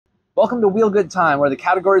Welcome to Wheel Good Time, where the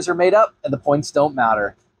categories are made up and the points don't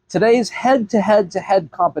matter. Today's head-to-head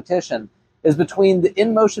competition is between the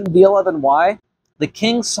InMotion V11Y, the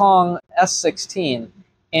Kingsong S16,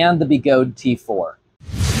 and the Begode T4.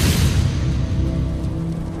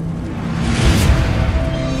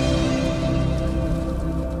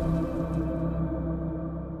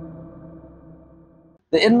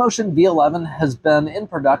 The InMotion V11 has been in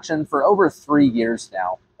production for over 3 years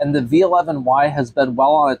now, and the V11Y has been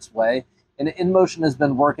well on its way, and InMotion has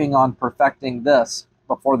been working on perfecting this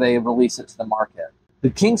before they release it to the market. The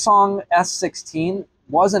Kingsong S16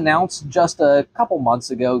 was announced just a couple months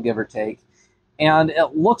ago, give or take, and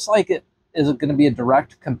it looks like it is going to be a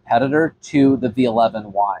direct competitor to the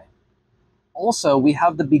V11Y. Also, we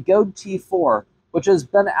have the Begode T4, which has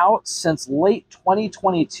been out since late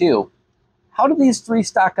 2022. How do these three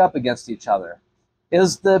stack up against each other?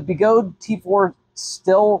 Is the Begode T4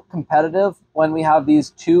 still competitive when we have these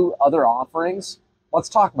two other offerings? Let's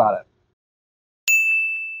talk about it.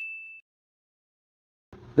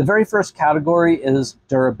 The very first category is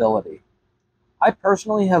durability. I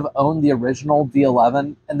personally have owned the original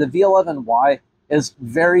V11, and the V11Y is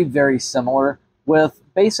very, very similar with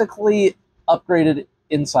basically upgraded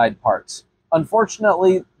inside parts.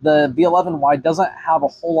 Unfortunately, the V11Y doesn't have a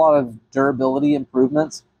whole lot of durability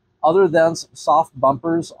improvements other than some soft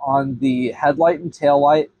bumpers on the headlight and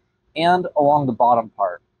taillight and along the bottom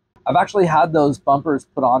part. I've actually had those bumpers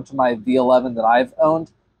put onto my V11 that I've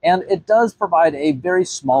owned, and it does provide a very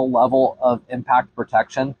small level of impact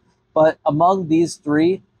protection, but among these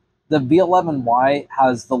three, the V11Y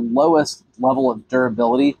has the lowest level of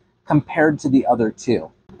durability compared to the other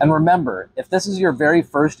two. And remember, if this is your very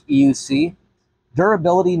first EUC,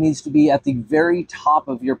 durability needs to be at the very top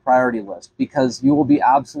of your priority list because you will be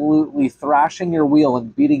absolutely thrashing your wheel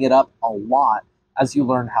and beating it up a lot as you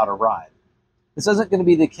learn how to ride. This isn't going to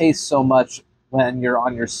be the case so much when you're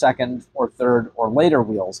on your second or third or later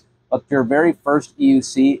wheels, but your very first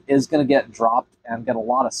EUC is going to get dropped and get a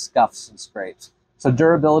lot of scuffs and scrapes. So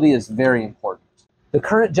durability is very important. The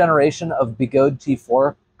current generation of Begode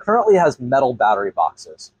T4 currently has metal battery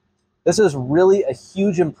boxes. This is really a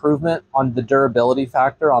huge improvement on the durability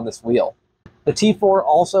factor on this wheel. The T4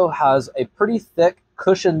 also has a pretty thick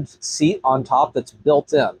cushioned seat on top that's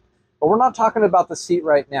built in, but we're not talking about the seat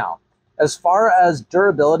right now. As far as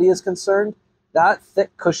durability is concerned, that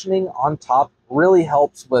thick cushioning on top really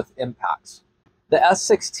helps with impacts. The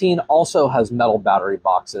S16 also has metal battery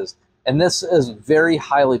boxes, and this is very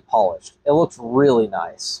highly polished. It looks really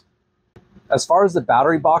nice. As far as the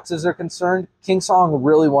battery boxes are concerned, Kingsong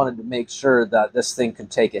really wanted to make sure that this thing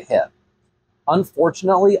could take a hit.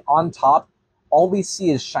 Unfortunately, on top, all we see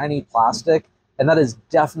is shiny plastic, and that is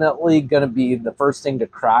definitely going to be the first thing to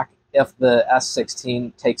crack if the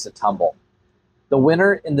S16 takes a tumble. The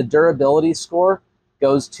winner in the durability score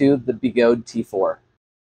goes to the Begode T4.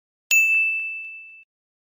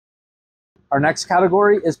 Our next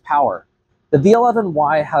category is power. The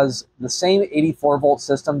V11Y has the same 84 volt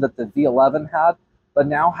system that the V11 had, but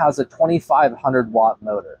now has a 2500 watt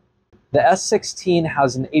motor. The S16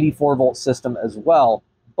 has an 84 volt system as well,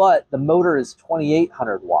 but the motor is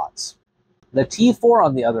 2800 watts. The T4,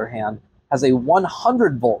 on the other hand, has a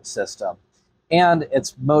 100 volt system, and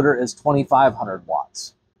its motor is 2500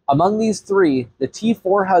 watts. Among these three, the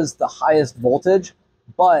T4 has the highest voltage,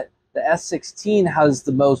 but the S16 has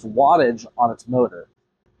the most wattage on its motor.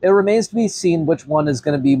 It remains to be seen which one is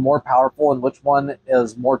going to be more powerful and which one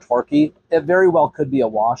is more torquey. It very well could be a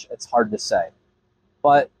wash. It's hard to say.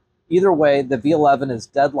 But either way, the V11 is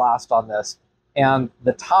dead last on this, and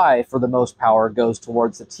the tie for the most power goes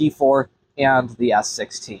towards the T4 and the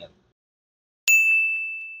S16.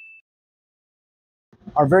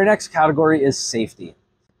 Our very next category is safety.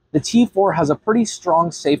 The T4 has a pretty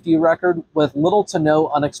strong safety record with little to no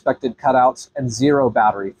unexpected cutouts and 0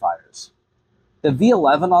 battery fires. The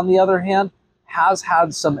V11, on the other hand, has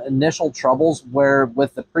had some initial troubles where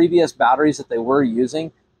with the previous batteries that they were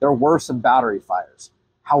using, there were some battery fires.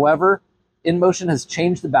 However, InMotion has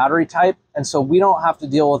changed the battery type, and so we don't have to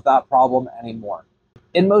deal with that problem anymore.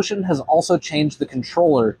 InMotion has also changed the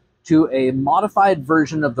controller to a modified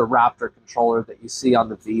version of the Raptor controller that you see on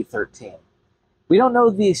the V13. We don't know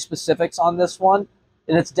the specifics on this one,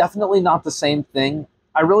 and it's definitely not the same thing.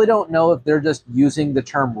 I really don't know if they're just using the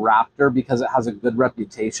term Raptor because it has a good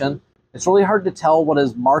reputation. It's really hard to tell what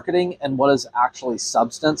is marketing and what is actually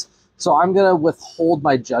substance, so I'm going to withhold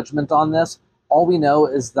my judgment on this. All we know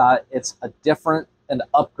is that it's a different and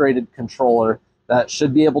upgraded controller that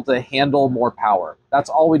should be able to handle more power. That's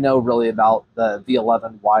all we know really about the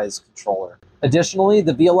V11Y's controller. Additionally,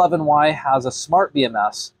 the V11Y has a smart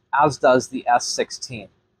BMS, as does the S16.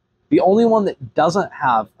 The only one that doesn't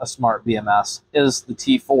have a smart BMS is the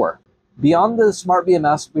T4. Beyond the smart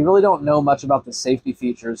BMS, we really don't know much about the safety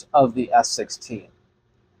features of the S16.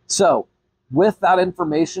 So, with that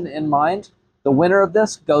information in mind, the winner of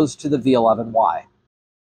this goes to the V11Y.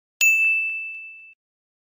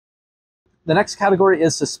 The next category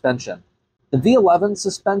is suspension. The V11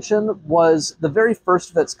 suspension was the very first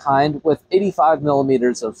of its kind with 85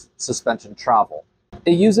 millimeters of suspension travel.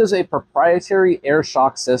 It uses a proprietary air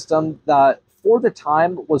shock system that, for the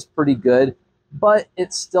time, was pretty good, but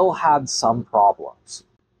it still had some problems.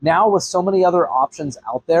 Now, with so many other options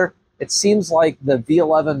out there, it seems like the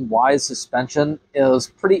V11Y suspension is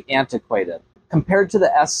pretty antiquated. Compared to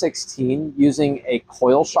the S16 using a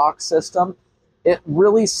coil shock system, it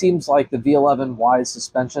really seems like the V11Y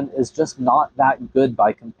suspension is just not that good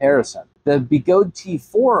by comparison. The Begode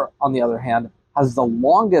T4, on the other hand, has the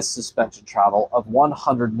longest suspension travel of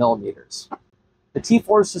 100 millimeters. The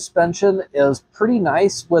T4 suspension is pretty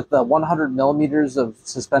nice with the 100 millimeters of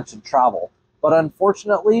suspension travel, but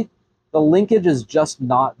unfortunately, the linkage is just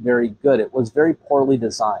not very good. It was very poorly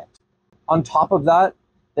designed. On top of that,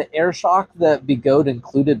 the air shock that Begode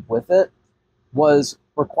included with it was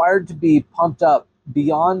required to be pumped up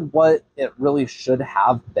beyond what it really should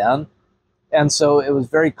have been. And so it was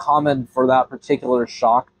very common for that particular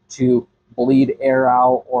shock to bleed air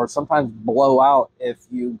out or sometimes blow out if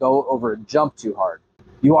you go over a jump too hard.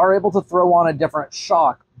 You are able to throw on a different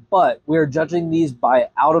shock, but we're judging these by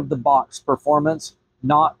out-of-the-box performance,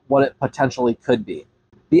 not what it potentially could be.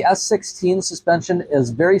 The S16 suspension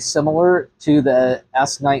is very similar to the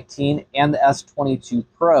S19 and the S22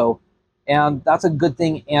 Pro, and that's a good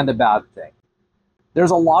thing and a bad thing.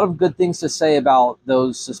 There's a lot of good things to say about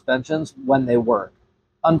those suspensions when they work.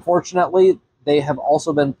 Unfortunately, they have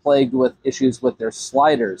also been plagued with issues with their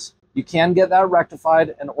sliders. You can get that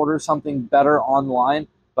rectified and order something better online,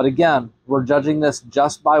 but again, we're judging this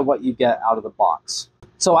just by what you get out of the box.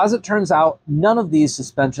 So as it turns out, none of these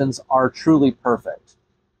suspensions are truly perfect.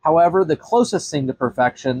 However, the closest thing to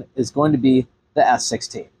perfection is going to be the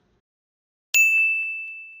S16.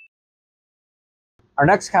 Our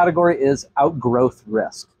next category is outgrowth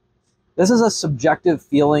risk. This is a subjective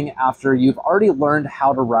feeling after you've already learned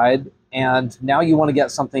how to ride and now you want to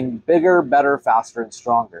get something bigger, better, faster, and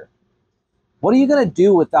stronger. What are you going to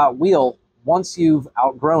do with that wheel once you've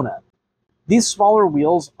outgrown it? These smaller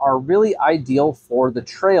wheels are really ideal for the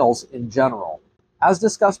trails in general. As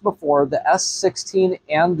discussed before, the S16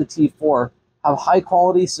 and the T4 have high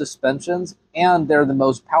quality suspensions and they're the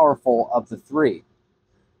most powerful of the three.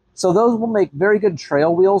 So those will make very good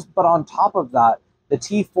trail wheels, but on top of that, the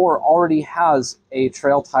T4 already has a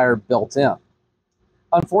trail tire built in.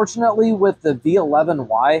 Unfortunately, with the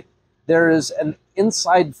V11Y, there is an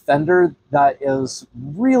inside fender that is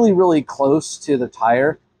really, really close to the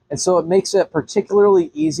tire, and so it makes it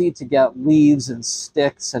particularly easy to get leaves and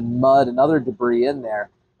sticks and mud and other debris in there,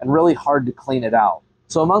 and really hard to clean it out.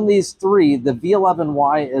 So among these three, the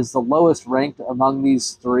V11Y is the lowest ranked among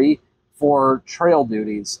these three for trail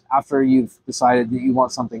duties after you've decided that you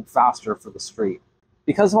want something faster for the street.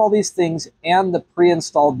 Because of all these things and the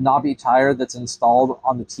pre-installed knobby tire that's installed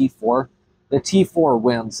on the T4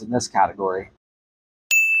 wins in this category.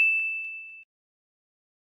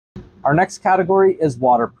 Our next category is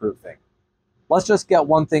waterproofing. Let's just get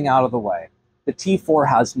one thing out of the way. The T4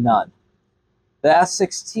 has none. The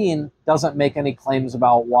S16 doesn't make any claims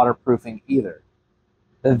about waterproofing either.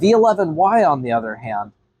 The V11Y, on the other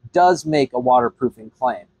hand, does make a waterproofing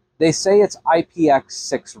claim. They say it's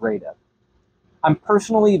IPX6 rated. I'm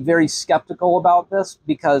personally very skeptical about this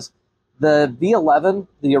because the V11,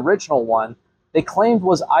 the original one, they claimed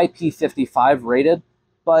was IP55 rated,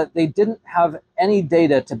 but they didn't have any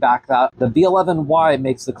data to back that. The V11Y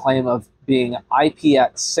makes the claim of being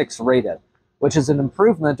IPX6 rated, which is an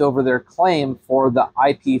improvement over their claim for the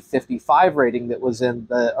IP55 rating that was in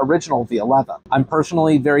the original V11. I'm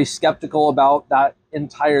personally very skeptical about that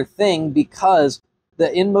entire thing because the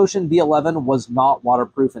InMotion V11 was not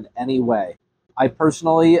waterproof in any way. I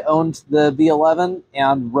personally owned the V11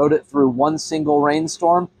 and rode it through one single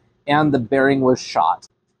rainstorm and the bearing was shot.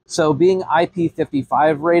 So being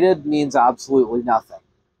IP55 rated means absolutely nothing.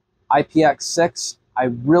 IPX6, I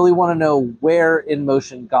really want to know where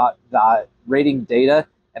InMotion got that rating data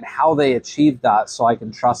and how they achieved that so I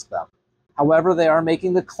can trust them. However, they are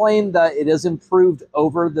making the claim that it is improved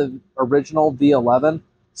over the original V11,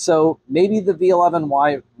 so maybe the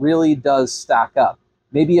V11Y really does stack up.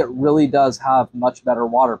 Maybe it really does have much better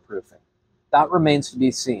waterproofing. That remains to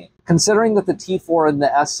be seen. Considering that the T4 and the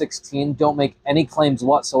S16 don't make any claims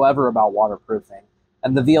whatsoever about waterproofing,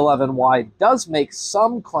 and the V11Y does make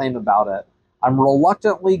some claim about it, I'm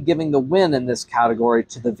reluctantly giving the win in this category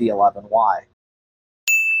to the V11Y.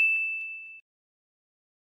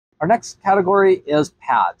 Our next category is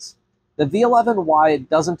pads. The V11Y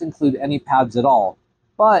doesn't include any pads at all,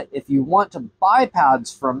 but if you want to buy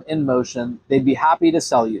pads from InMotion, they'd be happy to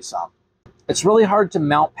sell you some. It's really hard to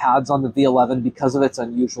mount pads on the V11 because of its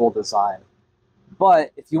unusual design.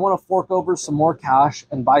 But if you want to fork over some more cash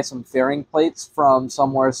and buy some fairing plates from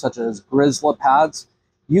somewhere such as Grizzly Pads,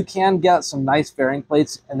 you can get some nice fairing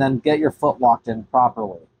plates and then get your foot locked in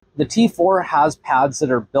properly. The T4 has pads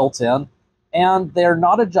that are built in, and they're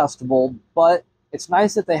not adjustable, but it's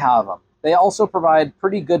nice that they have them. They also provide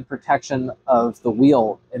pretty good protection of the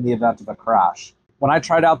wheel in the event of a crash. When I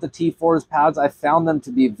tried out the T4's pads, I found them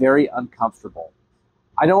to be very uncomfortable.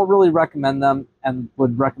 I don't really recommend them and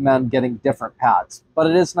would recommend getting different pads, but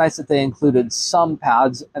it is nice that they included some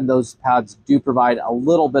pads, and those pads do provide a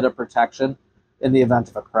little bit of protection in the event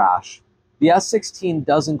of a crash. The S16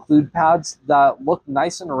 does include pads that look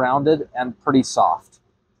nice and rounded and pretty soft.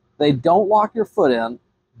 They don't lock your foot in,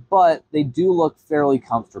 but they do look fairly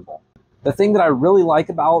comfortable. The thing that I really like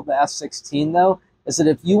about the S16 though, is that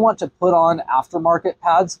if you want to put on aftermarket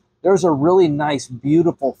pads, there's a really nice,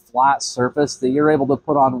 beautiful flat surface that you're able to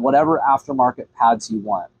put on whatever aftermarket pads you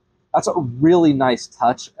want. That's a really nice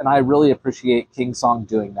touch, and I really appreciate Kingsong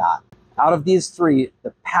doing that. Out of these three,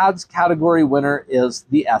 the pads category winner is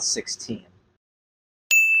the S16.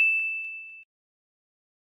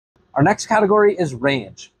 Our next category is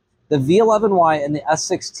range. The V11Y and the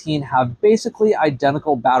S16 have basically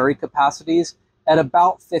identical battery capacities at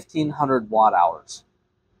about 1,500 watt hours.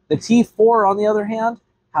 The T4, on the other hand,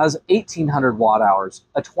 has 1,800 watt hours,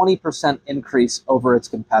 a 20% increase over its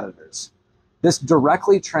competitors. This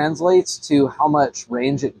directly translates to how much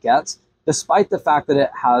range it gets, despite the fact that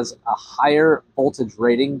it has a higher voltage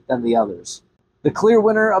rating than the others. The clear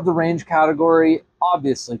winner of the range category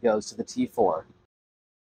obviously goes to the T4.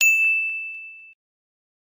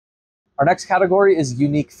 Our next category is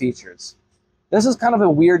unique features. This is kind of a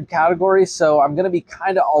weird category, so I'm going to be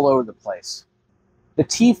kind of all over the place. The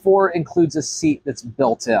T4 includes a seat that's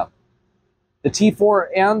built in. The T4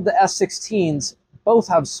 and the S16s both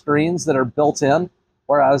have screens that are built in,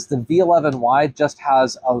 whereas the V11Y just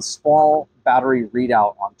has a small battery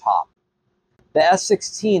readout on top. The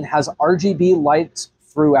S16 has RGB lights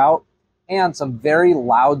throughout and some very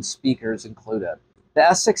loud speakers included. The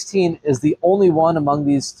S16 is the only one among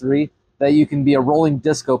these three that you can be a rolling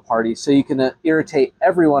disco party, so you can irritate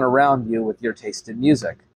everyone around you with your taste in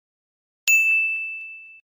music.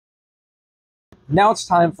 Now it's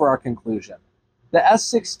time for our conclusion. The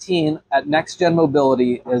S16 at Next Gen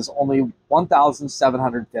Mobility is only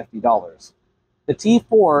 $1,750. The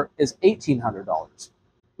T4 is $1,800.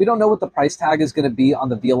 We don't know what the price tag is going to be on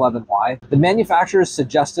the V11Y. The manufacturer's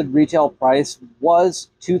suggested retail price was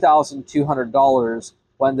 $2,200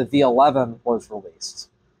 when the V11 was released.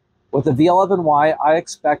 With the V11Y, I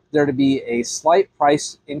expect there to be a slight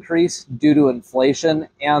price increase due to inflation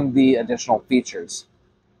and the additional features.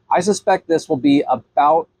 I suspect this will be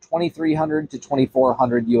about $2,300 to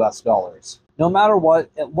 $2,400 US. No matter what,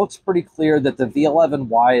 it looks pretty clear that the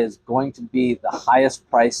V11Y is going to be the highest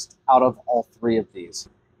priced out of all three of these.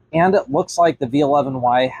 And it looks like the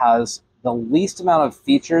V11Y has the least amount of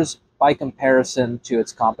features by comparison to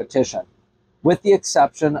its competition, with the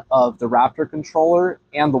exception of the Raptor controller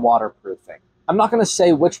and the waterproofing. I'm not going to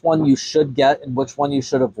say which one you should get and which one you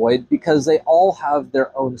should avoid because they all have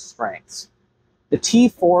their own strengths. The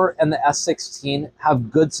T4 and the S16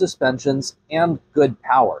 have good suspensions and good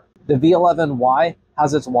power. The V11Y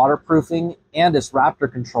has its waterproofing and its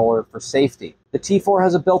Raptor controller for safety. The T4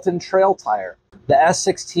 has a built-in trail tire. The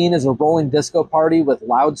S16 is a rolling disco party with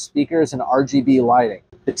loud speakers and RGB lighting.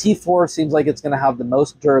 The T4 seems like it's going to have the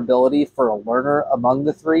most durability for a learner among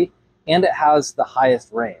the three, and it has the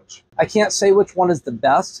highest range. I can't say which one is the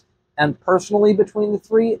best, and personally between the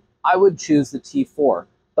three, I would choose the T4,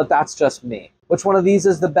 but that's just me. Which one of these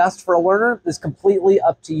is the best for a learner is completely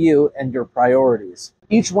up to you and your priorities.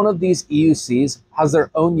 Each one of these EUCs has their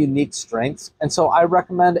own unique strengths, and so I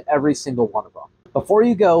recommend every single one of them. Before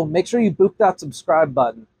you go, make sure you boop that subscribe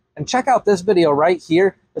button and check out this video right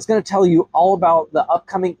here. It's going to tell you all about the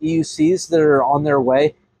upcoming EUCs that are on their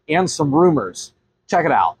way and some rumors. Check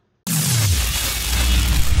it out.